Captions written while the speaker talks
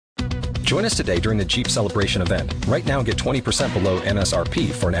Join us today during the Jeep Celebration event. Right now, get 20% below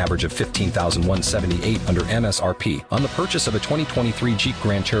MSRP for an average of $15,178 under MSRP on the purchase of a 2023 Jeep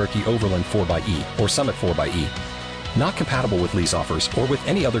Grand Cherokee Overland 4xE or Summit 4xE. Not compatible with lease offers or with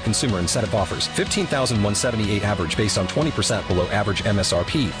any other consumer incentive offers. $15,178 average based on 20% below average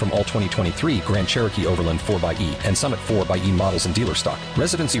MSRP from all 2023 Grand Cherokee Overland 4xE and Summit 4xE models in dealer stock.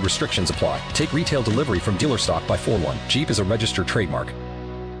 Residency restrictions apply. Take retail delivery from dealer stock by 4/1. Jeep is a registered trademark.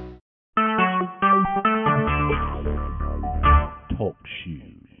 Talk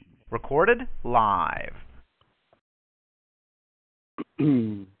shoes. Recorded live.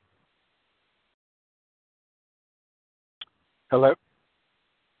 Hello?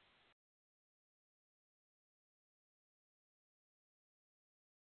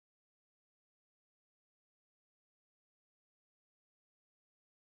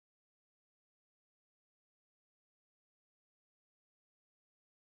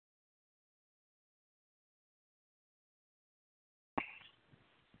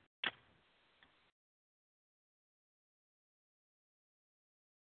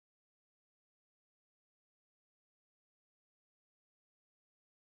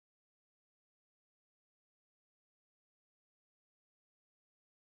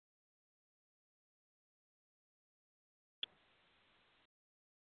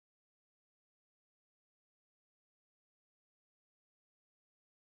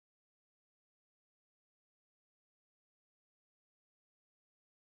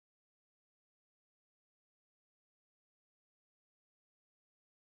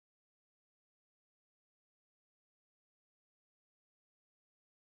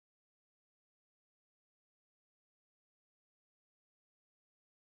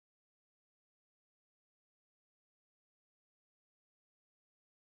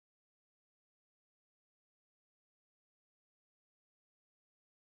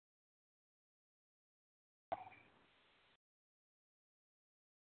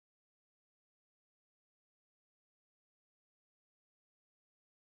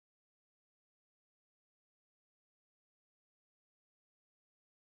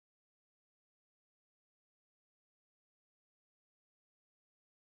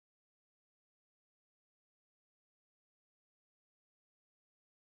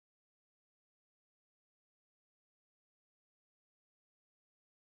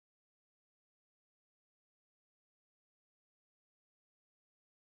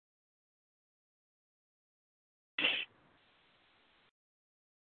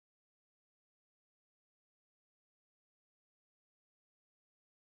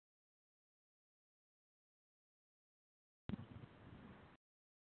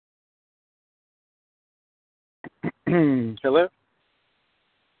 Hello?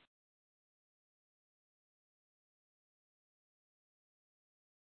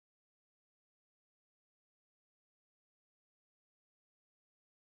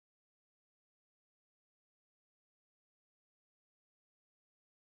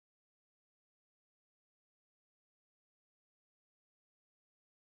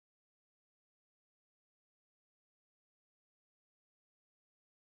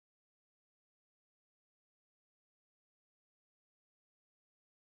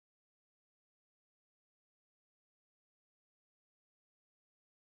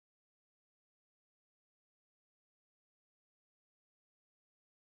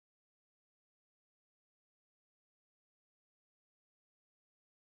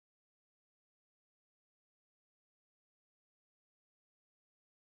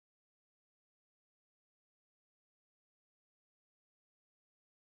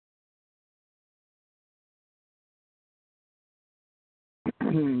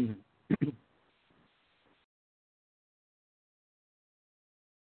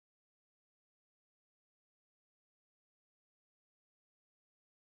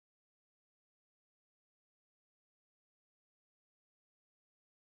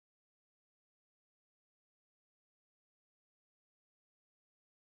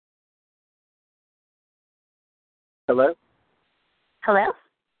 Hello? Hello?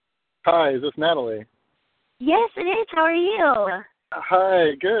 Hi, is this Natalie? Yes, it is. How are you?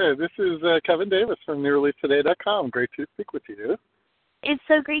 Hi, good. This is Kevin Davis from newreleasetoday.com. Great to speak with you. It's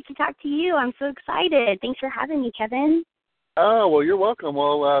so great to talk to you. I'm so excited. Thanks for having me, Kevin. Oh, well, you're welcome.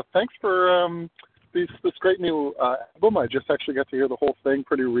 Well, thanks for this great new album. I just actually got to hear the whole thing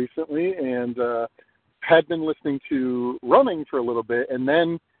pretty recently and had been listening to Running for a little bit. And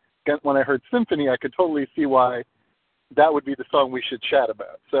then when I heard Symphony, I could totally see why that would be the song we should chat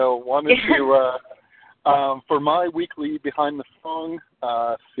about. So wanted to, for my weekly Behind the Song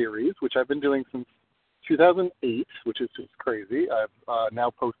series, which I've been doing since 2008, which is just crazy. I've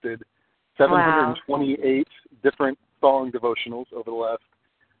now posted 728 different song devotionals over the last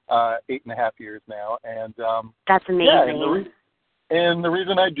 8.5 years now. And that's amazing. Yeah, and the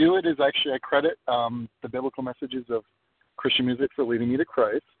reason I do it is actually I credit the biblical messages of Christian music for leading me to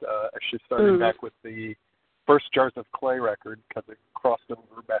Christ. Actually starting back with the first Jars of Clay record, because it crossed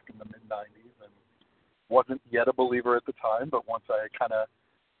over back in the mid-'90s and wasn't yet a believer at the time, but once I kind of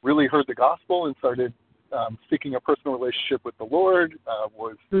really heard the gospel and started seeking a personal relationship with the Lord,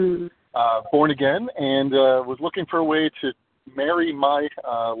 was born again, and was looking for a way to marry my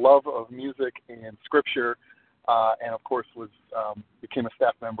love of music and Scripture, and of course became a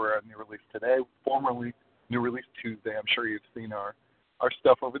staff member at New Release Today, formerly New Release Tuesday. I'm sure you've seen our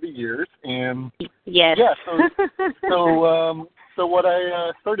stuff over the years, and yes. Yeah, so what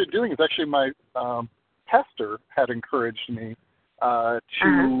I started doing is actually my pastor had encouraged me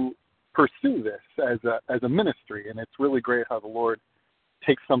to pursue this as a ministry, and it's really great how the Lord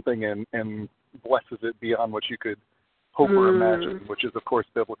takes something and blesses it beyond what you could hope or imagine, which is of course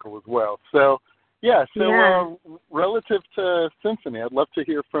biblical as well. So relative to symphony, I'd love to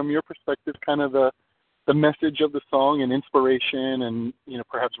hear from your perspective kind of the message of the song and inspiration and,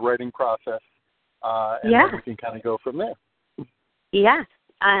 perhaps writing process, and then we can kind of go from there. Yeah.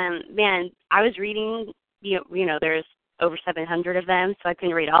 Man, I was reading, there's over 700 of them, so I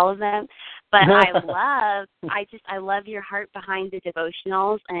couldn't read all of them. But I love your heart behind the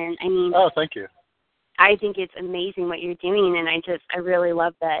devotionals. And I mean, oh, thank you. I think it's amazing what you're doing. And I really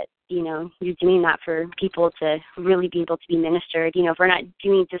love that, you're doing that for people to really be able to be ministered. If we're not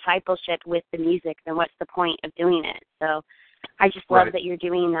doing discipleship with the music, then what's the point of doing it? So I just love that you're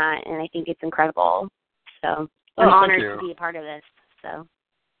doing that, and I think it's incredible. So I'm honored to be a part of this. So.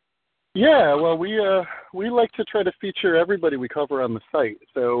 Yeah, well, we like to try to feature everybody we cover on the site.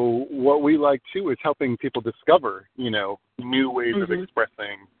 So what we like, too, is helping people discover, new ways of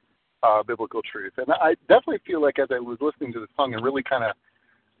expressing biblical truth. And I definitely feel like as I was listening to the song and really kind of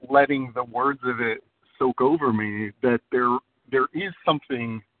letting the words of it soak over me, that there is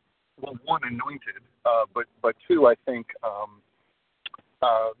something, well, one, anointed, but two, I think,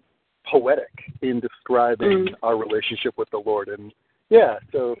 poetic in describing our relationship with the Lord. And yeah,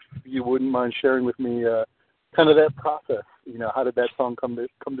 so if you wouldn't mind sharing with me kind of that process, how did that song come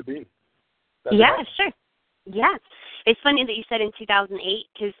to be? Sure. Yeah. It's funny that you said in 2008,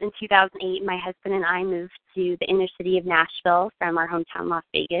 because in 2008, my husband and I moved to the inner city of Nashville from our hometown, Las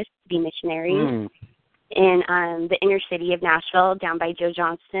Vegas, to be missionaries in the inner city of Nashville down by Joe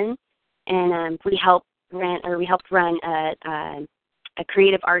Johnston. And we helped run a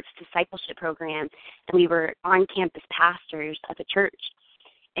creative arts discipleship program, and we were on-campus pastors of a church.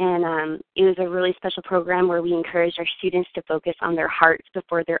 And it was a really special program where we encouraged our students to focus on their hearts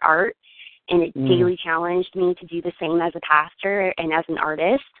before their art, and it daily challenged me to do the same as a pastor and as an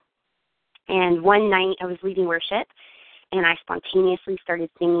artist. And one night I was leading worship, and I spontaneously started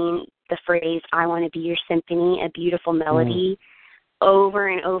singing the phrase, "I want to be your symphony," a beautiful melody, over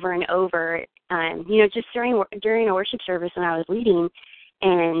and over and over, just during a worship service when I was leading.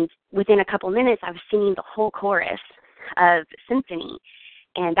 And within a couple minutes, I was singing the whole chorus of Symphony.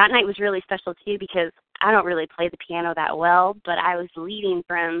 And that night was really special, too, because I don't really play the piano that well, but I was leading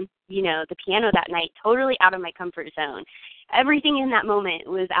from, the piano that night, totally out of my comfort zone. Everything in that moment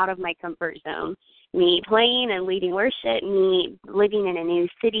was out of my comfort zone. Me playing and leading worship, me living in a new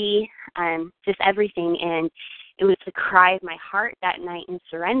city, just everything. And it was the cry of my heart that night in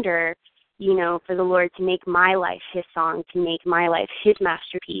surrender, for the Lord to make my life his song, to make my life his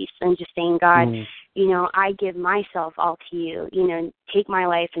masterpiece, and just saying, God, I give myself all to you. Take my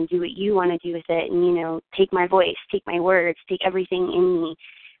life and do what you want to do with it. And, take my voice, take my words, take everything in me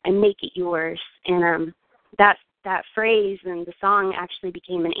and make it yours. And that phrase and the song actually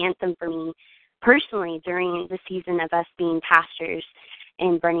became an anthem for me personally during the season of us being pastors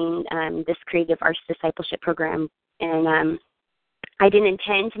and running this creative arts discipleship program. And I didn't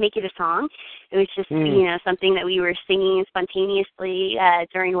intend to make it a song. It was just, something that we were singing spontaneously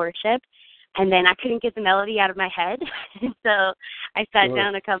during worship. And then I couldn't get the melody out of my head. So I sat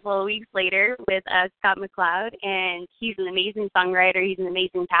down a couple of weeks later with Scott McLeod, and he's an amazing songwriter. He's an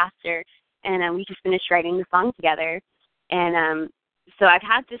amazing pastor. And we just finished writing the song together. And so I've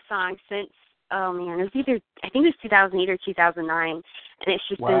had this song since, it was I think it was 2008 or 2009. And it's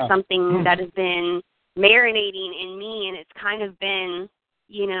just been something that has been marinating in me, and it's kind of been,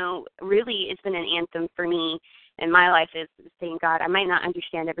 really it's been an anthem for me. And my life is saying, God, I might not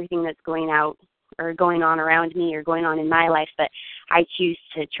understand everything that's going out or going on around me or going on in my life, but I choose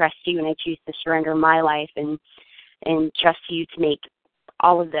to trust you, and I choose to surrender my life and trust you to make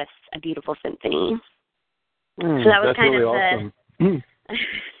all of this a beautiful symphony. So that was kind really of awesome.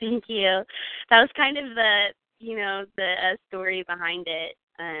 Thank you. That was kind of the story behind it,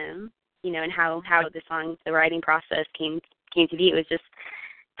 and how the song, the writing process came to be. It was just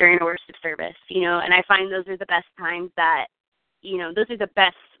during a worship service, and I find those are the best times that, those are the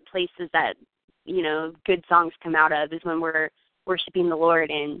best places that, good songs come out of, is when we're worshiping the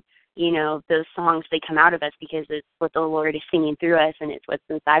Lord, and, those songs, they come out of us because it's what the Lord is singing through us, and it's what's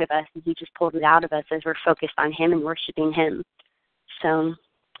inside of us, and He just pulls it out of us as we're focused on Him and worshiping Him. So.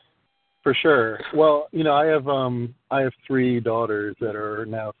 For sure. Well, I have 3 daughters that are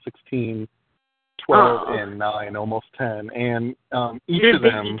now 16, 12, and 9, almost 10, and each You're of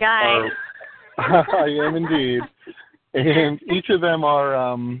them a busy guy. are. I am indeed, and each of them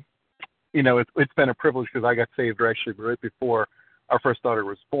are. It's been a privilege because I got saved right before our first daughter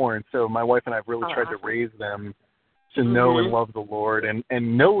was born. So my wife and I have really tried to raise them to know and love the Lord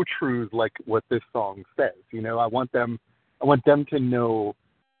and know truths like what this song says. I want them to know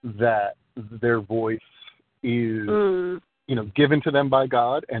that their voice is, given to them by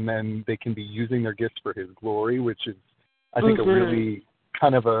God, and then they can be using their gifts for His glory, which is, I think, a really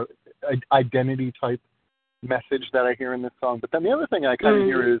kind of a identity type message that I hear in this song. But then the other thing I kind of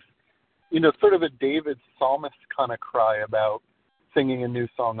hear is, sort of a David psalmist kind of cry about singing a new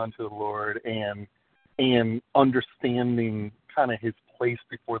song unto the Lord and understanding kind of his place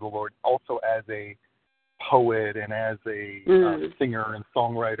before the Lord, also as a poet and as a singer and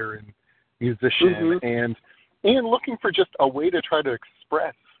songwriter and musician, and looking for just a way to try to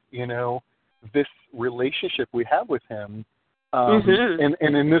express, this relationship we have with Him, and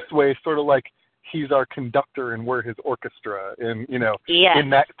in this way, sort of like He's our conductor and we're His orchestra, and in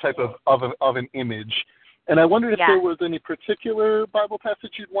that type of an image. And I wondered if there was any particular Bible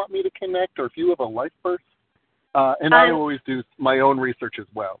passage you'd want me to connect, or if you have a life verse. And I always do my own research as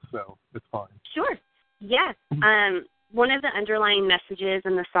well, so it's fine. Sure. Yes. One of the underlying messages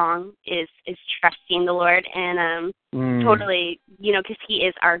in the song is trusting the Lord, and totally, because He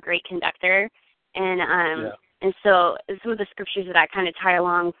is our great conductor, and so some of the scriptures that I kind of tie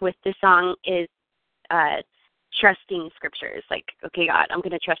along with this song is trusting scriptures, like, okay, God, I'm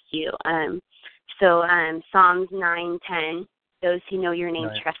going to trust You. So Psalms 9:10, those who know Your name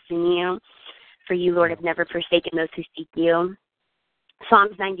trust in You, for You, Lord, have never forsaken those who seek You.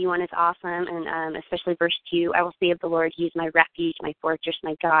 Psalms 91 is awesome, and especially verse 2, I will say of the Lord, He is my refuge, my fortress,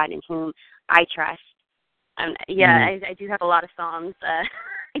 my God, in whom I trust. I do have a lot of Psalms.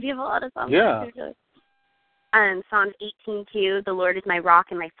 I do have a lot of Psalms. Yeah. Psalms 18:2, the Lord is my rock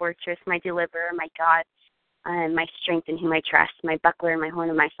and my fortress, my deliverer, my God, my strength in whom I trust, my buckler, my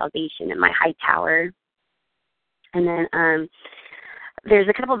horn of my salvation, and my high tower. And then there's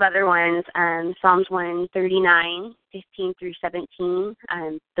a couple of other ones, Psalms 139, 15 through 17,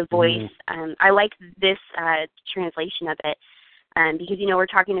 the voice. I like this translation of it because, we're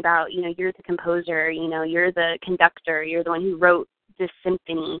talking about, you're the composer, you're the conductor, you're the one who wrote this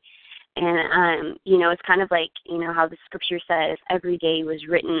symphony. And, it's kind of like, how the scripture says every day was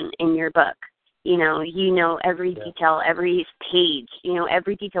written in Your book. Every detail, every page,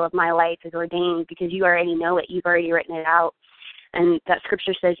 every detail of my life is ordained because You already know it. You've already written it out. And that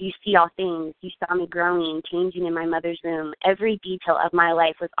scripture says, You see all things. You saw me growing, changing in my mother's womb. Every detail of my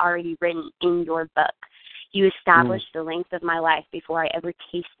life was already written in Your book. You established the length of my life before I ever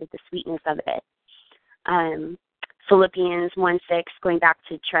tasted the sweetness of it. Philippians 1:6, going back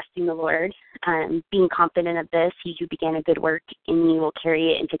to trusting the Lord, being confident of this, He who began a good work in you will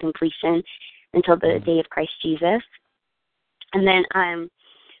carry it into completion until the day of Christ Jesus. And then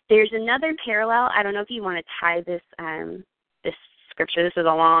there's another parallel. I don't know if you want to tie this this scripture. This is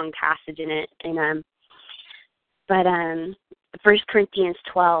a long passage in it, but 1 Corinthians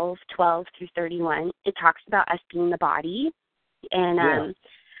 12:12 through 31, it talks about us being the body, and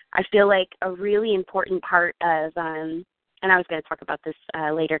I feel like a really important part of, and I was going to talk about this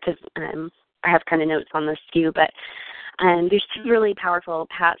later because I have kind of notes on this too, but there's 2 really powerful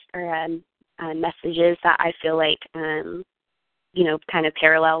messages that I feel like, kind of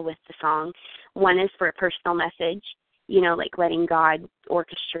parallel with the song. One is for a personal message, like letting God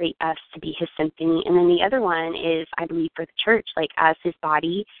orchestrate us to be His symphony. And then the other one is, I believe, for the church, like as His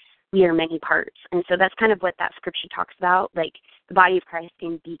body, we are many parts. And so that's kind of what that scripture talks about, like the body of Christ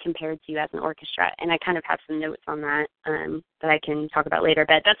can be compared to as an orchestra. And I kind of have some notes on that that I can talk about later.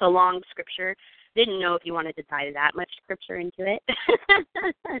 But that's a long scripture. Didn't know if you wanted to tie that much scripture into it.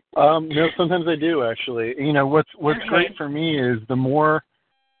 No, sometimes I do, actually. What's great for me is the more,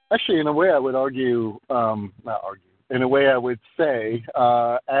 actually, in a way I would argue, not argue, in a way I would say,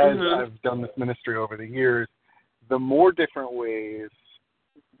 as I've done this ministry over the years, the more different ways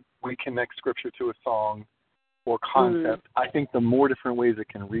we connect scripture to a song, or concept, I think the more different ways it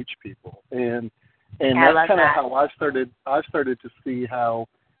can reach people. And Yeah, that's kind of how I've started to see how,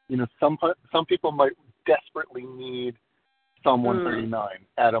 some people might desperately need Psalm 139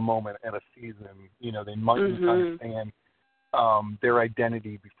 at a moment, at a season. They might need to understand their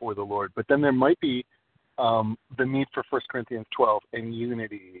identity before the Lord. But then there might be the need for 1 Corinthians 12 and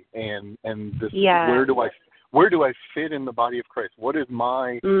unity and this, where do I fit in the body of Christ? What is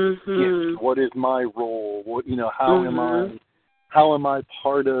my gift? What is my role? What, how am I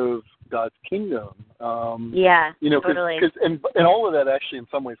part of God's kingdom? Totally. And all of that actually in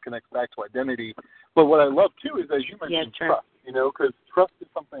some ways connects back to identity. But what I love too is, as you mentioned, trust. Because trust is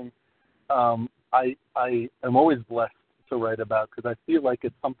something I am always blessed to write about, because I feel like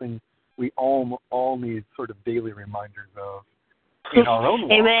it's something we all need sort of daily reminders of in our own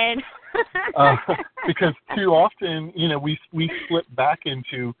walk. Amen. Because too often, we slip back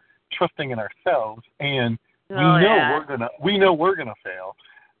into trusting in ourselves, and we know we're gonna fail.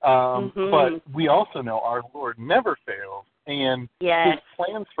 But we also know our Lord never fails, and His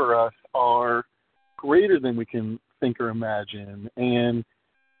plans for us are greater than we can think or imagine, and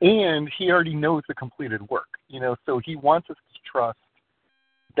He already knows the completed work. So He wants us to trust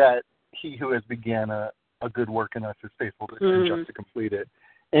that He who has began a good work in us is faithful and just to complete it.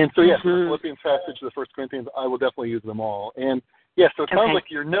 And so, yes, the Philippians passage, the 1 Corinthians, I will definitely use them all. And, yes, so it sounds like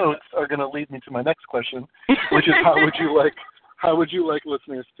your notes are going to lead me to my next question, which is how would you like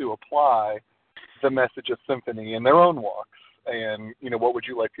listeners to apply the message of symphony in their own walks? And, what would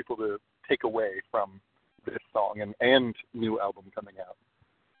you like people to take away from this song and new album coming out?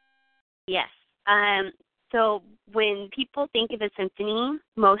 Yes. So when people think of a symphony,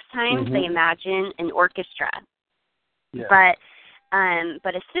 most times they imagine an orchestra. Yeah. But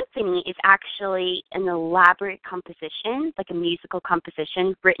a symphony is actually an elaborate composition, like a musical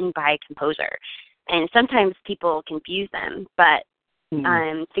composition written by a composer. And sometimes people confuse them, but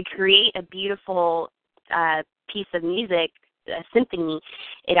to create a beautiful piece of music, a symphony,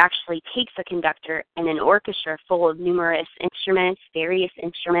 it actually takes a conductor and an orchestra full of numerous instruments, various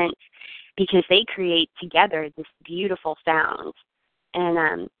instruments, because they create together this beautiful sound.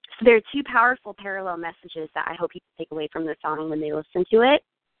 And so there are two powerful parallel messages that I hope people take away from the song when they listen to it.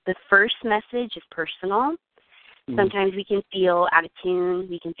 The first message is personal. Sometimes we can feel out of tune,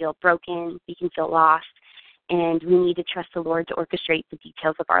 we can feel broken, we can feel lost, and we need to trust the Lord to orchestrate the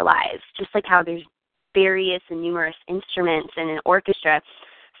details of our lives. Just like how there's various and numerous instruments in an orchestra,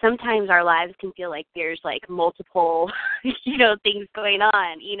 sometimes our lives can feel like there's like multiple, things going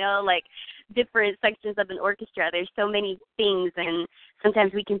on, like different sections of an orchestra. There's so many things, and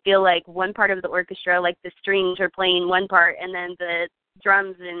sometimes we can feel like one part of the orchestra, like the strings are playing one part, and then the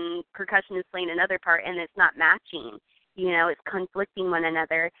drums and percussion is playing another part, and it's not matching. It's conflicting one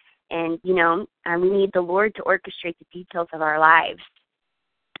another, and we need the Lord to orchestrate the details of our lives.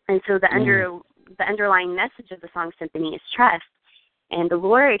 And so the underlying message of the song Symphony is trust. And the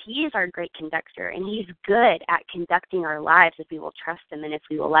Lord, He is our great conductor, and He's good at conducting our lives if we will trust Him and if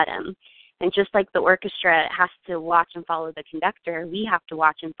we will let Him. And just like the orchestra has to watch and follow the conductor, we have to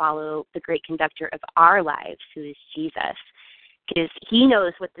watch and follow the great conductor of our lives, who is Jesus, because He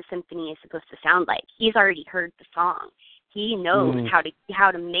knows what the symphony is supposed to sound like. He's already heard the song. He knows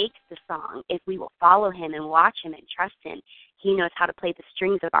how to make the song if we will follow Him and watch Him and trust Him. He knows how to play the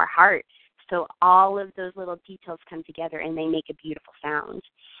strings of our heart. So all of those little details come together and they make a beautiful sound.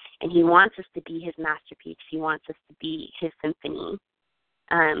 And He wants us to be His masterpiece. He wants us to be His symphony.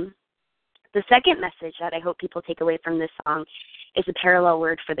 The second message that I hope people take away from this song is a parallel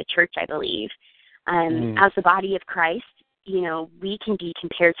word for the church, I believe. As the body of Christ, we can be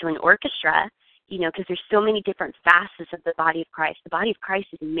compared to an orchestra, because there's so many different facets of the body of Christ. The body of Christ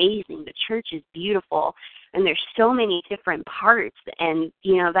is amazing. The church is beautiful. And there's so many different parts. And,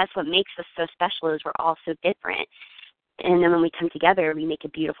 that's what makes us so special, is we're all so different. And then when we come together, we make a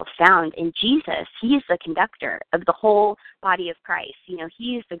beautiful sound. And Jesus, He is the conductor of the whole body of Christ. He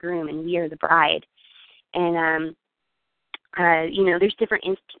is the groom and we are the bride. And, there's different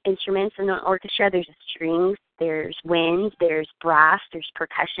instruments in the orchestra. There's strings, there's winds, there's brass, there's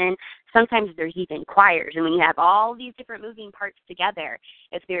percussion. Sometimes there's even choirs. And when you have all these different moving parts together,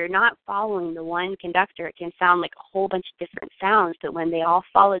 if they're not following the one conductor, it can sound like a whole bunch of different sounds. But when they all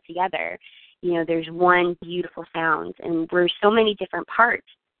follow together, there's one beautiful sound. And we're so many different parts,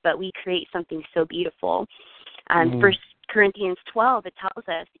 but we create something so beautiful. 1 Corinthians 12, it tells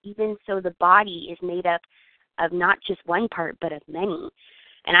us, even so the body is made up of not just one part, but of many.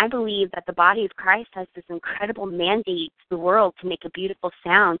 And I believe that the body of Christ has this incredible mandate to the world to make a beautiful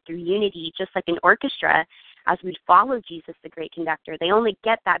sound through unity, just like an orchestra. As we follow Jesus, the great conductor, they only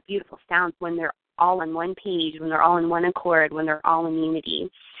get that beautiful sound when they're all on one page, when they're all in one accord, when they're all in unity.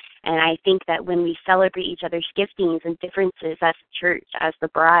 And I think that when we celebrate each other's giftings and differences as a church, as the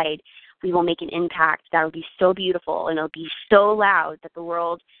bride, we will make an impact that will be so beautiful, and it'll be so loud that the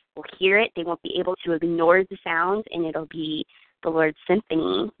world will hear it. They won't be able to ignore the sound, and it'll be the Lord's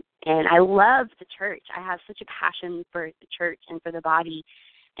symphony. And I love the church. I have such a passion for the church and for the body.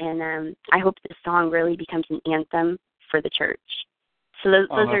 And I hope this song really becomes an anthem for the church. So those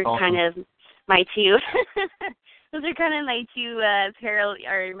are awesome. Kind of my two. Those are kind of my two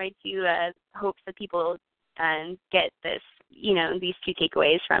hopes that people get this, these two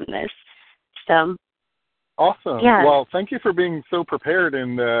takeaways from this. So. Awesome. Yeah. Well, thank you for being so prepared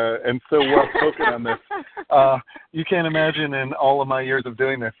and so well spoken on this. You can't imagine in all of my years of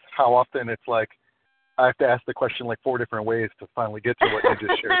doing this how often it's like I have to ask the question like 4 different ways to finally get to what you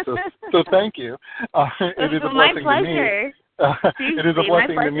just shared. So thank you. It is a blessing to me. It is a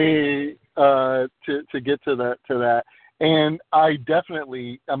blessing to me to get to that. And I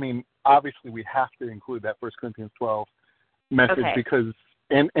definitely, obviously we have to include that 1 Corinthians 12 message because,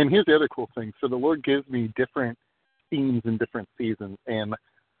 and here's the other cool thing. So the Lord gives me different themes in different seasons. And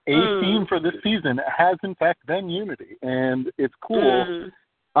a theme for this season has in fact been unity. And it's cool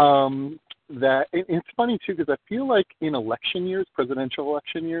that, it's funny too, because I feel like in election years, presidential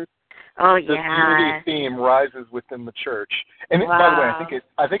election years, the unity theme rises within the church. And by the way,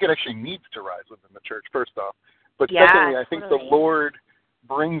 I think it actually needs to rise within the church, first off. But secondly, I think the Lord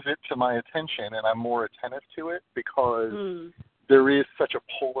brings it to my attention, and I'm more attentive to it because there is such a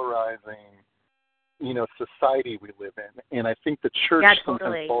polarizing, society we live in. And I think the church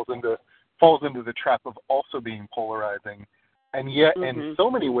sometimes falls into the trap of also being polarizing. And yet, in so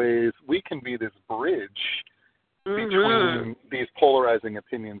many ways, we can be this bridge between these polarizing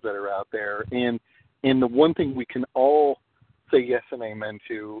opinions that are out there. And the one thing we can all say yes and amen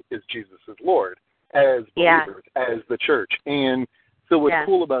to is Jesus is Lord, as believers, as the church. And so what's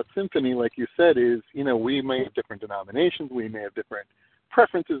cool about Symphony, like you said, is, we may have different denominations, we may have different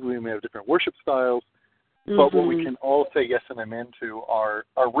preferences, we may have different worship styles, but what we can all say yes and amen to are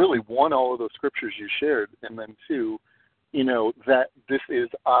really, one, all of those scriptures you shared, and then two, that this is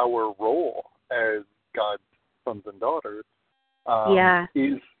our role as God's sons and daughters,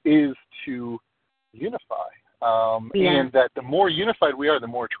 is to unify. And that the more unified we are, the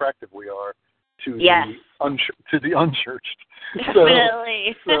more attractive we are to the unchurched.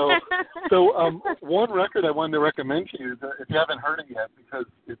 Definitely. So one record I wanted to recommend to you, if you haven't heard it yet, because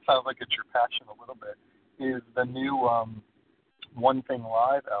it sounds like it's your passion a little bit, is the new One Thing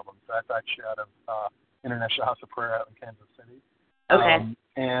Live album. So that's actually out of International House of Prayer out in Kansas City. Okay.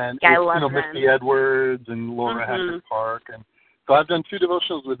 And I it's, love them. Misty Edwards and Laura Hackett Park. And so I've done 2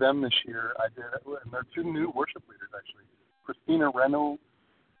 devotionals with them this year. And they're 2 new worship leaders, actually. Christina Reynolds,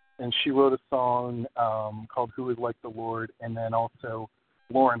 and she wrote a song called Who Is Like the Lord, and then also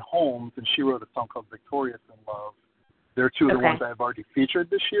Lauren Holmes, and she wrote a song called Victorious in Love. They're 2 of the ones I've already featured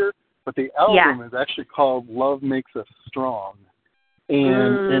this year, but the album is actually called Love Makes Us Strong.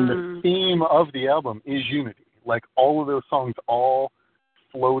 And the theme of the album is unity. Like, all of those songs all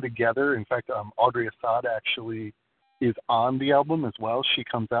flow together. In fact, Audrey Assad actually is on the album as well. She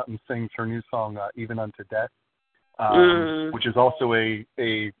comes out and sings her new song, Even Unto Death, which is also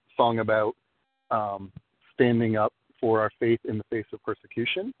a song about standing up for our faith in the face of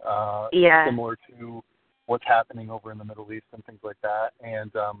persecution, similar to what's happening over in the Middle East and things like that.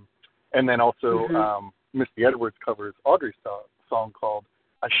 And then also Misty Edwards covers Audrey's song called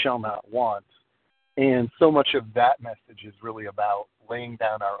I Shall Not Want. And so much of that message is really about laying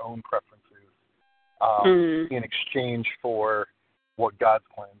down our own preferences in exchange for what God's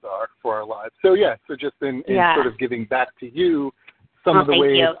plans are for our lives. So so just in sort of giving back to you some of the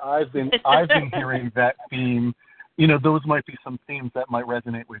ways I've been hearing that theme, those might be some themes that might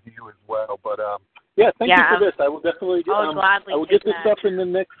resonate with you as well. But thank you for this. I will definitely I will get this up in the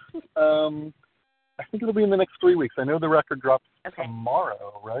next I think it'll be in the next 3 weeks. I know the record drops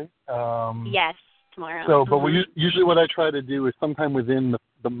tomorrow, right? Yes, tomorrow. So, but usually what I try to do is sometime within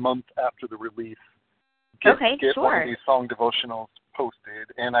the month after the release, get one of these song devotionals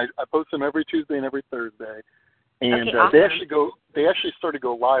posted, and I post them every Tuesday and every Thursday. And they actually start to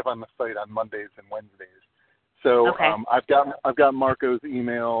go live on the site on Mondays and Wednesdays. So I've got Marco's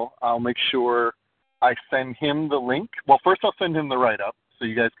email. I'll make sure I send him the link. Well, first I'll send him the write-up so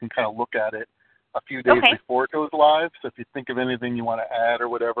you guys can kind of look at it a few days before it goes live. So if you think of anything you want to add or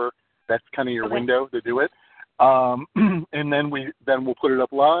whatever, that's kind of your window to do it. And then we'll put it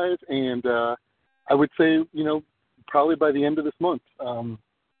up live. And I would say, probably by the end of this month,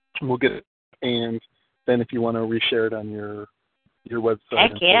 we'll get it. And then if you want to reshare it on your your website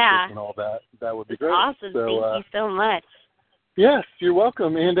Heck and yeah. Facebook and all that. That would be great. Awesome. So, Thank you so much. Yes, you're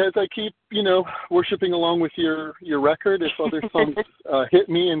welcome. And as I keep, worshiping along with your record, if other songs hit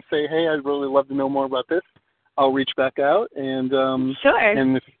me and say, hey, I'd really love to know more about this, I'll reach back out. And sure.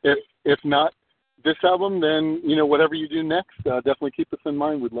 And if not this album, then, whatever you do next, definitely keep this in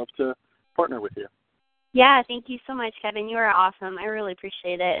mind. We'd love to partner with you. Yeah, thank you so much, Kevin. You are awesome. I really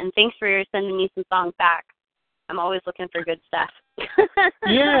appreciate it. And thanks for sending me some songs back. I'm always looking for good stuff.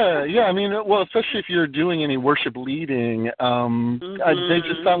 Yeah. I mean, well, especially if you're doing any worship leading, they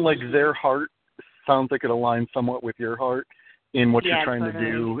just sound like their heart sounds like it aligns somewhat with your heart in what you're trying to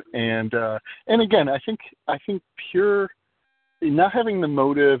do. And again, I think pure, not having the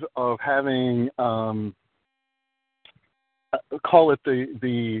motive of having, call it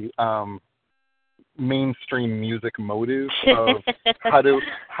the mainstream music motive of how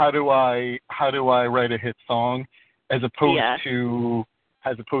do I write a hit song, as opposed to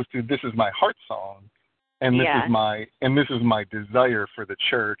this is my heart song, and this is my desire for the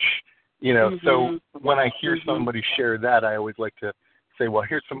church, So when I hear somebody share that, I always like to say, well,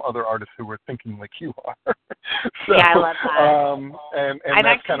 here's some other artists who were thinking like you are. So, I love that. And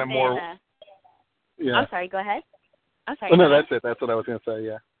that's kind of more. I'm sorry. Go ahead. I'm sorry. Oh, no, that's it. That's what I was going to say.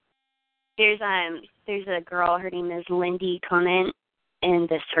 Yeah. There's a girl, her name is Lindy Conant in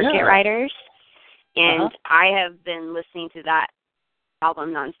the Circuit Riders, and I have been listening to that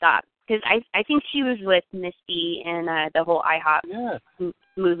album nonstop because I think she was with Misty and the whole IHOP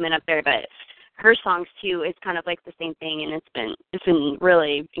movement up there, but her songs too is kind of like the same thing, and it's been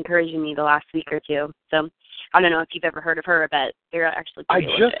really encouraging me the last week or two. So I don't know if you've ever heard of her, but they're actually pretty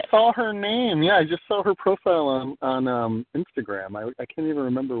legit. Saw her name. Yeah, I just saw her profile on Instagram. I can't even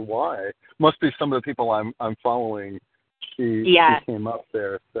remember why. Must be some of the people I'm following. She came up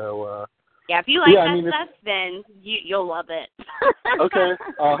there. So if you like that stuff, then you'll love it. Okay,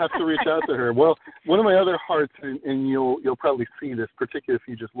 I'll have to reach out to her. Well, one of my other hearts, and you'll probably see this, particularly if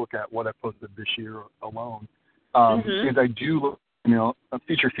you just look at what I posted this year alone, is I do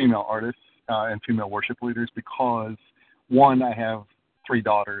feature female artists and female worship leaders because, one, I have 3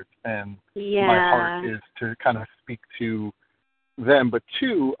 daughters, and my heart is to kind of speak to them. But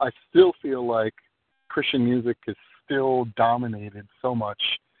 2, I still feel like Christian music is still dominated so much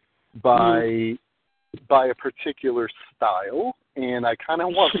by a particular style, and I kind of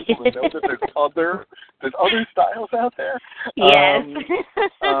want people to know that there's other styles out there. Yes.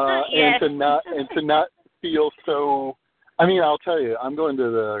 And to not feel so. I mean, I'll tell you, I'm going to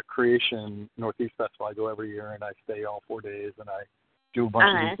the Creation Northeast Festival. I go every year, and I stay all 4 days, and I do a bunch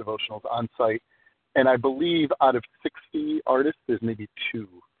of these devotionals on site. And I believe out of 60 artists, there's maybe 2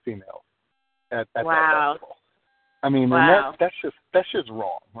 females at that festival. I mean, and that's just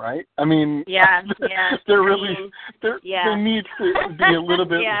wrong, right? I mean, there needs to be a little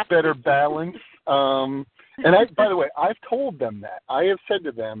bit better balance. And by the way, I've told them that. I have said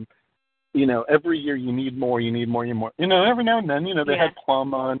to them, every year you need more. Every now and then, they had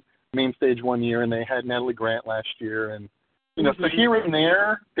Plum on main stage one year, and they had Natalie Grant last year, and so here and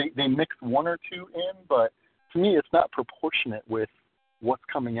there they mix 1 or 2 in, but to me it's not proportionate with what's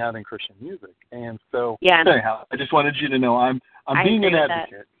coming out in Christian music. And so anyhow, I just wanted you to know I'm being an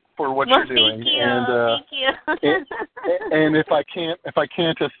advocate for what you're doing. Thank you. And if I can't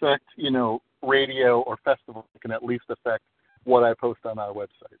affect, radio or festival, I can at least affect what I post on our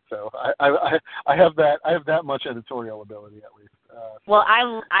website. So I have that much editorial ability at least. Well,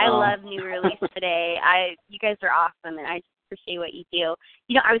 I love New Release Today. You guys are awesome, and I appreciate what you do.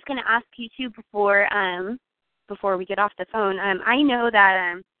 I was going to ask you too before we get off the phone. I know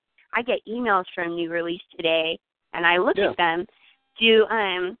that I get emails from New Release Today, and I look at them. Do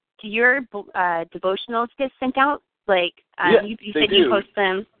your devotionals get sent out? Like you said, you post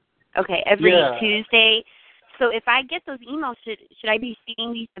them. Okay, every Tuesday. So if I get those emails, should I be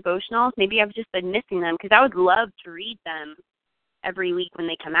seeing these devotionals? Maybe I've just been missing them because I would love to read them every week when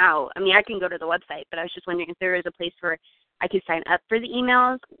they come out. I mean, I can go to the website, but I was just wondering if there is a place where I could sign up for the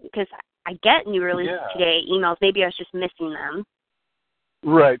emails because I get New Release Today emails. Maybe I was just missing them.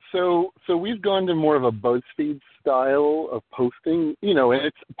 Right. So we've gone to more of a BuzzFeed style of posting, and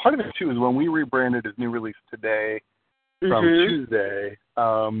it's part of it too is when we rebranded as New Release Today from Tuesday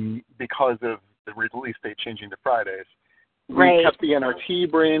because of the release date changing to Fridays. We kept the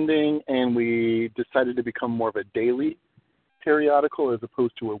NRT branding, and we decided to become more of a daily periodical as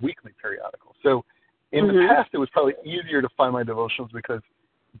opposed to a weekly periodical. So in the past, it was probably easier to find my devotionals because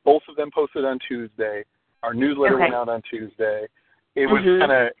both of them posted on Tuesday. Our newsletter went out on Tuesday. It was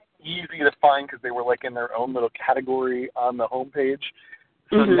kind of easy to find because they were like in their own little category on the homepage.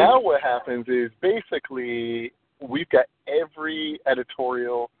 So now what happens is basically we've got every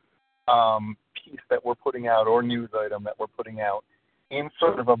editorial piece that we're putting out or news item that we're putting out in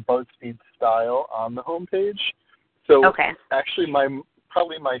sort of a BuzzFeed style on the homepage. So actually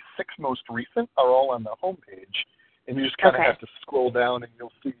probably my 6 most recent are all on the homepage. And you just kind of have to scroll down and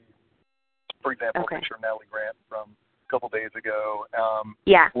you'll see, for example, a picture of Natalie Grant from a couple days ago.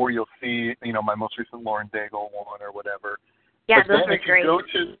 Or you'll see, my most recent Lauren Daigle one or whatever. Yeah, but those are great.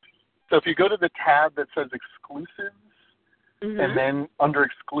 So if you go to the tab that says exclusives, and then under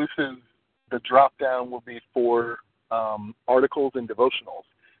exclusives, the drop-down will be for articles and devotionals.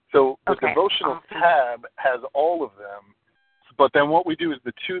 So the devotional tab has all of them, but then what we do is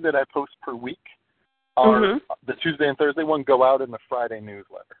the 2 that I post per week are the Tuesday and Thursday one go out in the Friday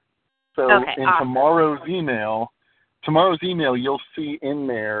newsletter. So in tomorrow's email, you'll see in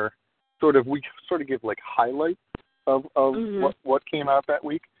there we give like highlights of what came out that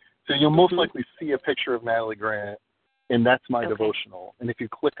week. So you'll most likely see a picture of Natalie Grant, and that's my devotional. And if you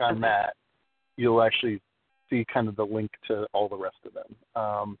click on that, you'll actually see kind of the link to all the rest of them.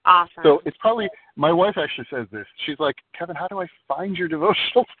 Awesome. So it's probably, my wife actually says this. She's like, Kevin, how do I find your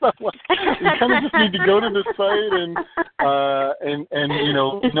devotional stuff? Like, you kind of just need to go to the site and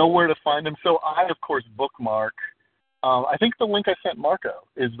know where to find them. So I, of course, bookmark. I think the link I sent Marco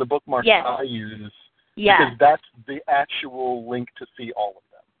is the bookmark I use. Because that's the actual link to see all of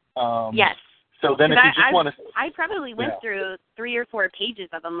them. Yes. So then if you just want to... I probably went through 3 or 4 pages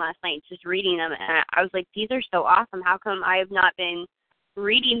of them last night, just reading them, and I was like, these are so awesome. How come I have not been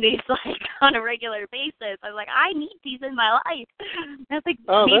reading these on a regular basis? I was like, I need these in my life. And I was like,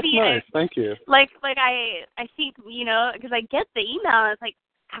 maybe that's nice. Thank you. Like I think, because I get the email, and I was like,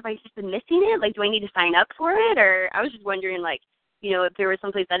 have I just been missing it? Like, do I need to sign up for it? Or I was just wondering, like, if there was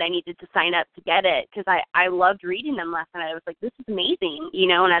someplace that I needed to sign up to get it, because I loved reading them last night. I was like, this is amazing,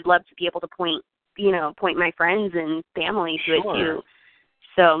 and I'd love to be able to point my friends and family to it too.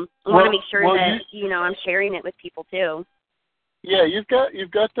 So I want to make sure that, I'm sharing it with people too. Yeah, you've got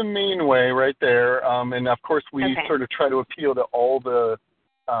the main way right there. And of course we sort of try to appeal to all the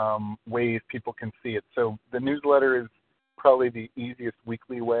ways people can see it. So the newsletter is probably the easiest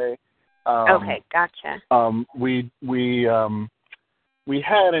weekly way. Gotcha. We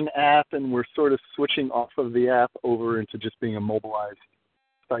had an app, and we're sort of switching off of the app over into just being a mobilized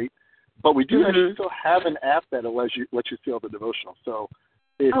site. But we do actually still have an app that lets you see all the devotionals. So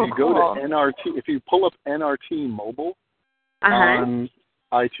if you go to NRT, if you pull up NRT Mobile on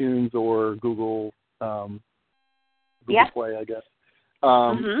iTunes or Google Play, I guess,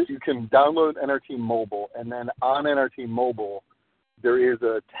 you can download NRT Mobile, and then on NRT Mobile there is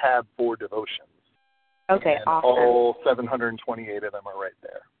a tab for devotions. Okay, and awesome. All 728 of them are right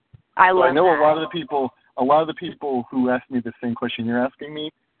there. I know that. a lot of the people who ask me the same question you're asking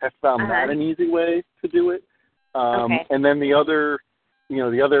me have found that an easy way to do it. And then the other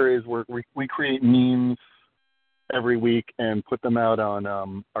is we create memes every week and put them out on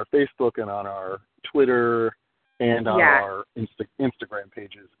our Facebook and on our Twitter and on our Instagram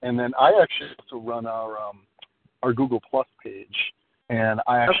pages. And then I actually also run our Google Plus page. And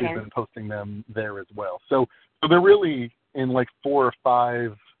I actually have been posting them there as well. So they're really in like 4 or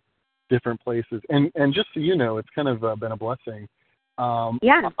 5 different places. And just so you know, it's kind of been a blessing. Our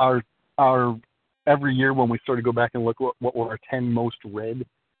every year when we sort of go back and look what were our 10 most read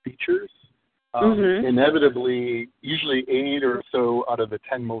features, inevitably, usually 8 or so out of the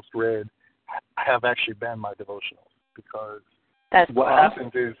 10 most read have actually been my devotionals, because what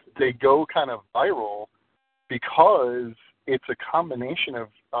happens is they go kind of viral because it's a combination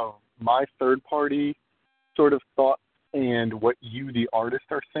of my third-party sort of thoughts and what you, the artist,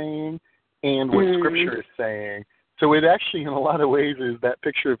 are saying and what Scripture is saying. So it actually, in a lot of ways, is that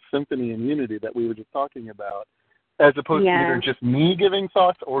picture of symphony and unity that we were just talking about, as opposed to either just me giving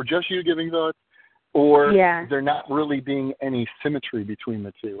thoughts or just you giving thoughts, or there not really being any symmetry between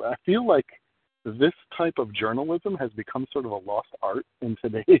the two. I feel like this type of journalism has become sort of a lost art in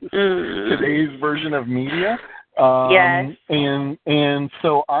today's version of media. And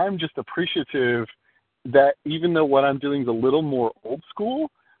so I'm just appreciative that even though what I'm doing is a little more old school,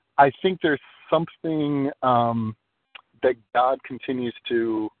 I think there's something that God continues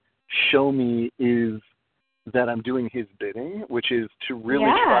to show me is that I'm doing His bidding, which is to really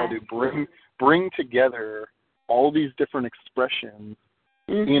try to bring together all these different expressions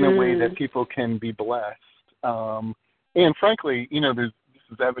in a way that people can be blessed. And frankly, this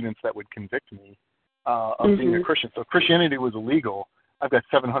is evidence that would convict me of being a Christian. So if Christianity was illegal, I've got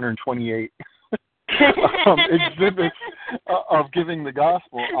 728 exhibits of giving the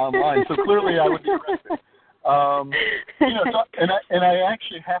gospel online. So clearly I would be arrested. And I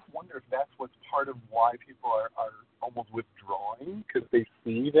actually half wonder if that's what's part of why people are almost withdrawing because they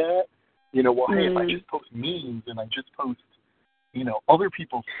see that, well, hey, if I just post memes and I just post, other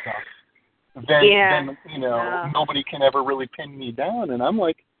people's stuff, then nobody can ever really pin me down. And I'm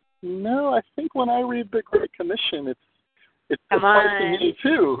like, no, I think when I read the Great Commission, it's applies to me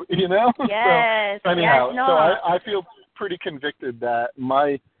too, Yes. So anyhow, yes, no. so I feel pretty convicted that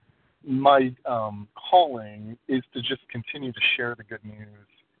my calling is to just continue to share the good news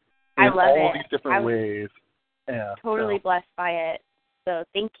in all these different ways. Yeah, totally blessed by it. So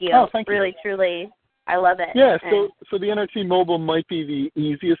thank you. Oh, thank really, you. truly. I love it. Yeah, so the NRT Mobile might be the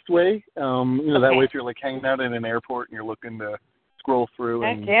easiest way. That way if you're like hanging out in an airport and you're looking to scroll through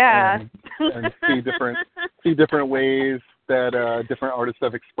and see different ways that different artists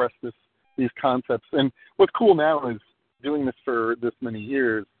have expressed these concepts. And what's cool now is doing this for this many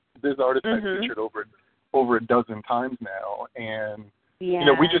years, this artist I've featured over a dozen times now, and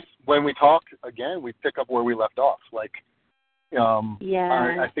we just, when we talk again, we pick up where we left off. Like,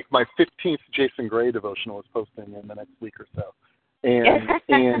 I think my 15th Jason Gray devotional is posting in the next week or so,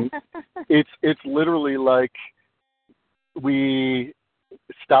 and it's literally like we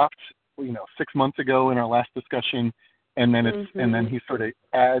stopped 6 months ago in our last discussion, and then and then he sort of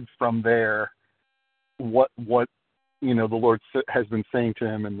adds from there what the Lord has been saying to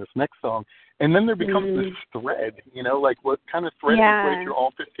him in this next song. And then there becomes this thread, like what kind of thread is through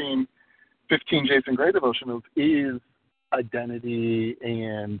all 15 Jason Gray devotionals is identity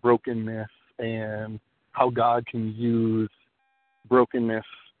and brokenness and how God can use brokenness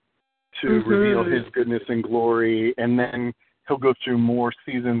to reveal his goodness and glory. And then he'll go through more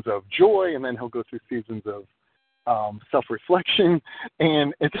seasons of joy, and then he'll go through seasons of self-reflection,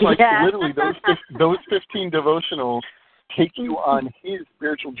 and it's like literally those 15 devotionals take you on his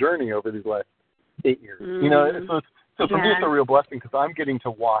spiritual journey over these last 8 years. So for me it's a real blessing because I'm getting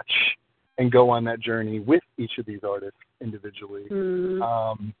to watch and go on that journey with each of these artists individually.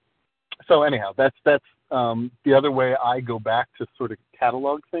 So anyhow, that's the other way I go back to sort of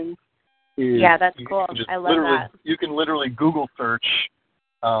catalog things. That's cool. I love that. You can literally Google search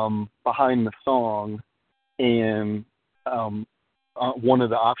behind the song, and one of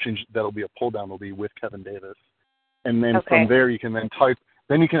the options that'll be a pull down will be with Kevin Davis, and then from there you can then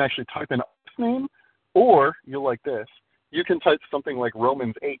you can actually type in artist name, or you'll like this, you can type something like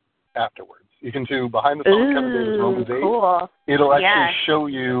Romans 8 afterwards. You can do behind the song Kevin Davis Romans 8. Cool. It'll actually show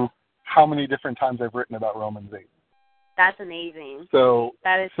you how many different times I've written about Romans 8. That's amazing. So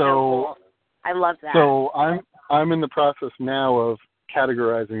that is so cool. I love that. So I'm in the process now of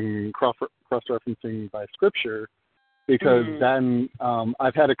categorizing, cross-referencing by scripture, because then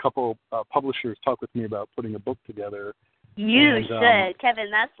I've had a couple publishers talk with me about putting a book together. You should, Kevin.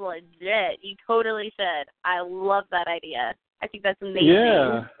 That's legit. You totally should. I love that idea. I think that's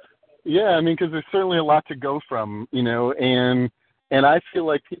amazing. Yeah. I mean, because there's certainly a lot to go from, and I feel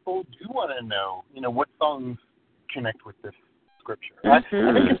like people do want to know, what songs connect with this scripture. I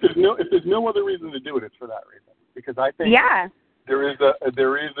think if there's no other reason to do it, it's for that reason. Because I think there is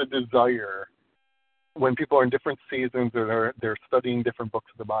a desire when people are in different seasons or they're studying different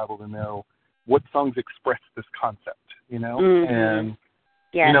books of the Bible to know what songs express this concept, and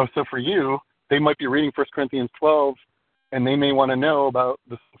so for you, they might be reading 1 Corinthians 12, and they may want to know about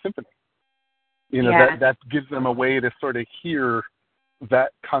the symphony. That gives them a way to sort of hear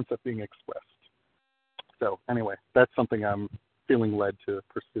that concept being expressed. So anyway, that's something I'm feeling led to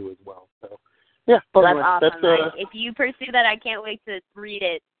pursue as well. So well, anyway, that's awesome. If you pursue that, I can't wait to read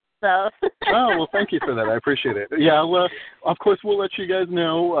it. So. Oh, well, thank you for that. I appreciate it. Yeah, of course, we'll let you guys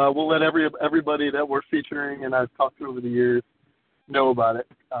know. We'll let everybody that we're featuring and I've talked to over the years know about it,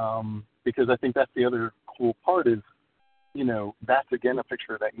 because I think that's the other cool part is, that's again a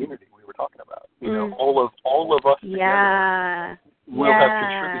picture of that unity we were talking about. All of us together will have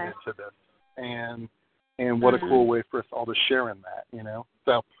contributed to this, and what a cool way for us all to share in that.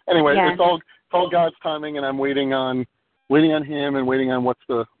 So anyway, it's all God's timing, and I'm waiting on him and waiting on what's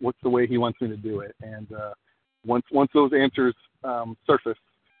the way he wants me to do it. And once those answers surface,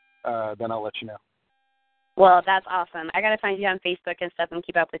 then I'll let you know. Well, that's awesome. I got to find you on Facebook and stuff and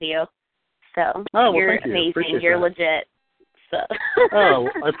keep up with you. So you're amazing. Appreciate you're that. legit. So. I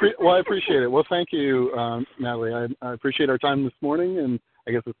appreciate it. Well, thank you, Natalie. I appreciate our time this morning, and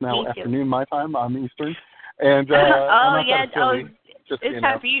I guess it's now afternoon my time. I'm Eastern. And it's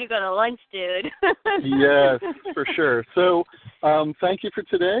time for you to go to lunch, dude. Yes, for sure. So thank you for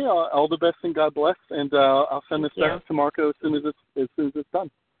today. All the best and God bless. And I'll send this back to Marco as soon as it's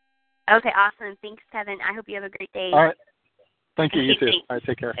done. Okay, awesome. Thanks, Kevin. I hope you have a great day. All right. Thank you. You too. Thanks. All right,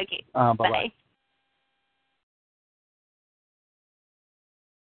 take care. Okay. Bye-bye. Bye.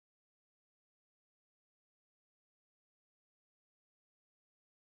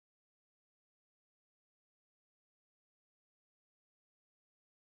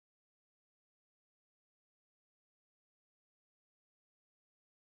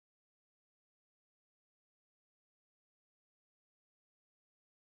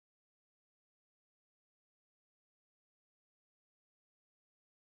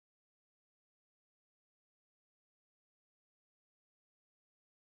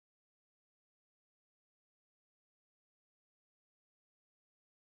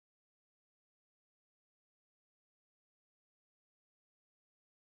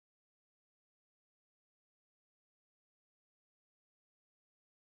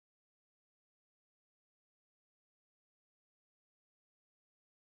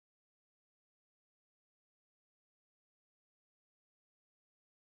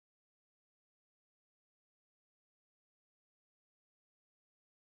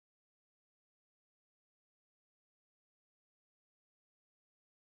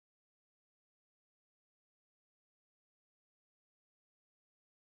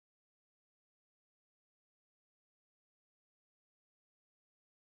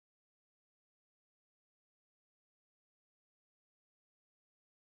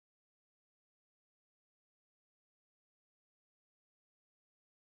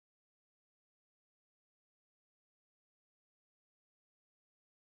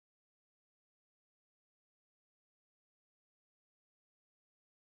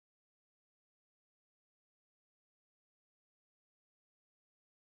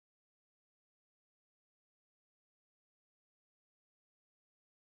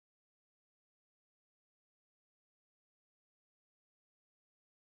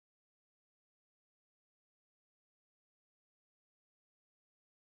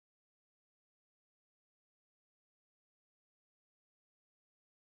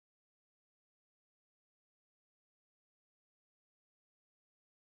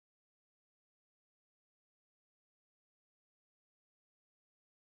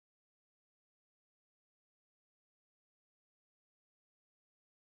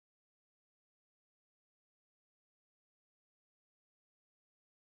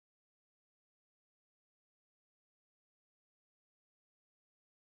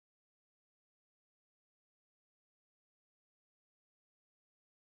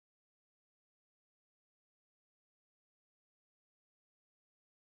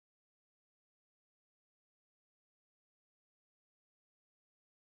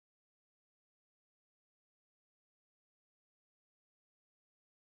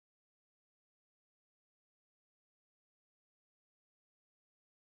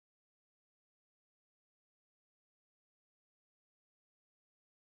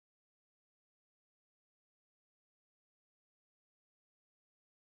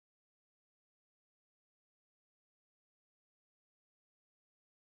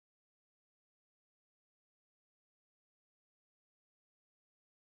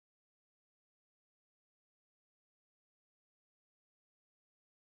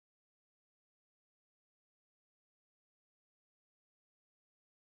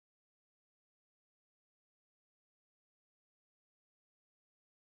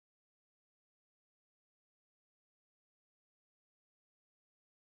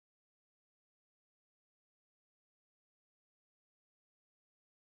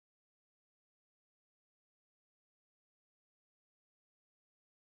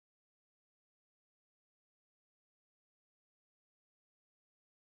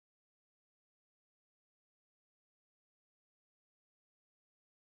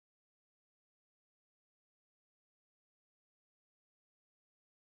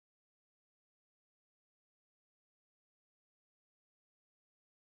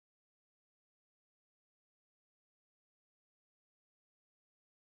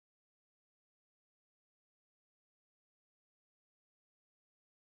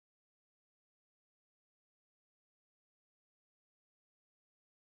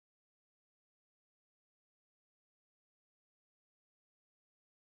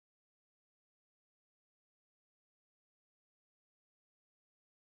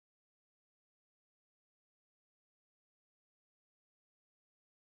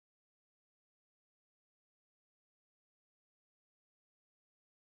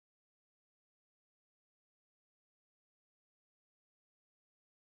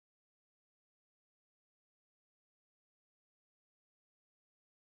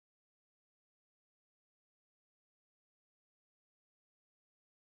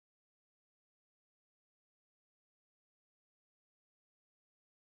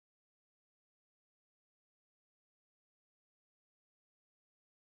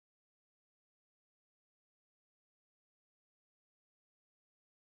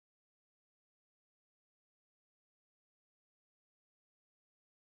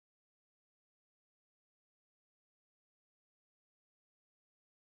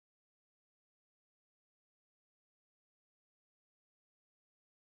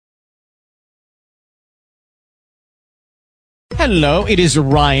 Hello, it is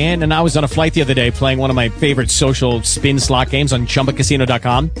Ryan, and I was on a flight the other day playing one of my favorite social spin slot games on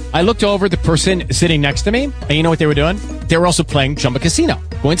ChumbaCasino.com. I looked over at the person sitting next to me, and you know what they were doing? They were also playing Chumba Casino.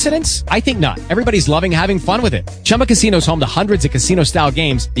 Coincidence? I think not. Everybody's loving having fun with it. Chumba Casino is home to hundreds of casino-style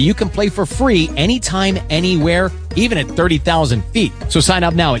games that you can play for free anytime, anywhere, even at 30,000 feet. So sign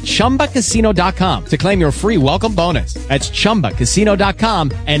up now at ChumbaCasino.com to claim your free welcome bonus. That's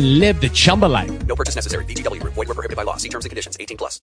ChumbaCasino.com and live the Chumba life. No purchase necessary. VGW. Void where prohibited by law. See terms and conditions. 18+.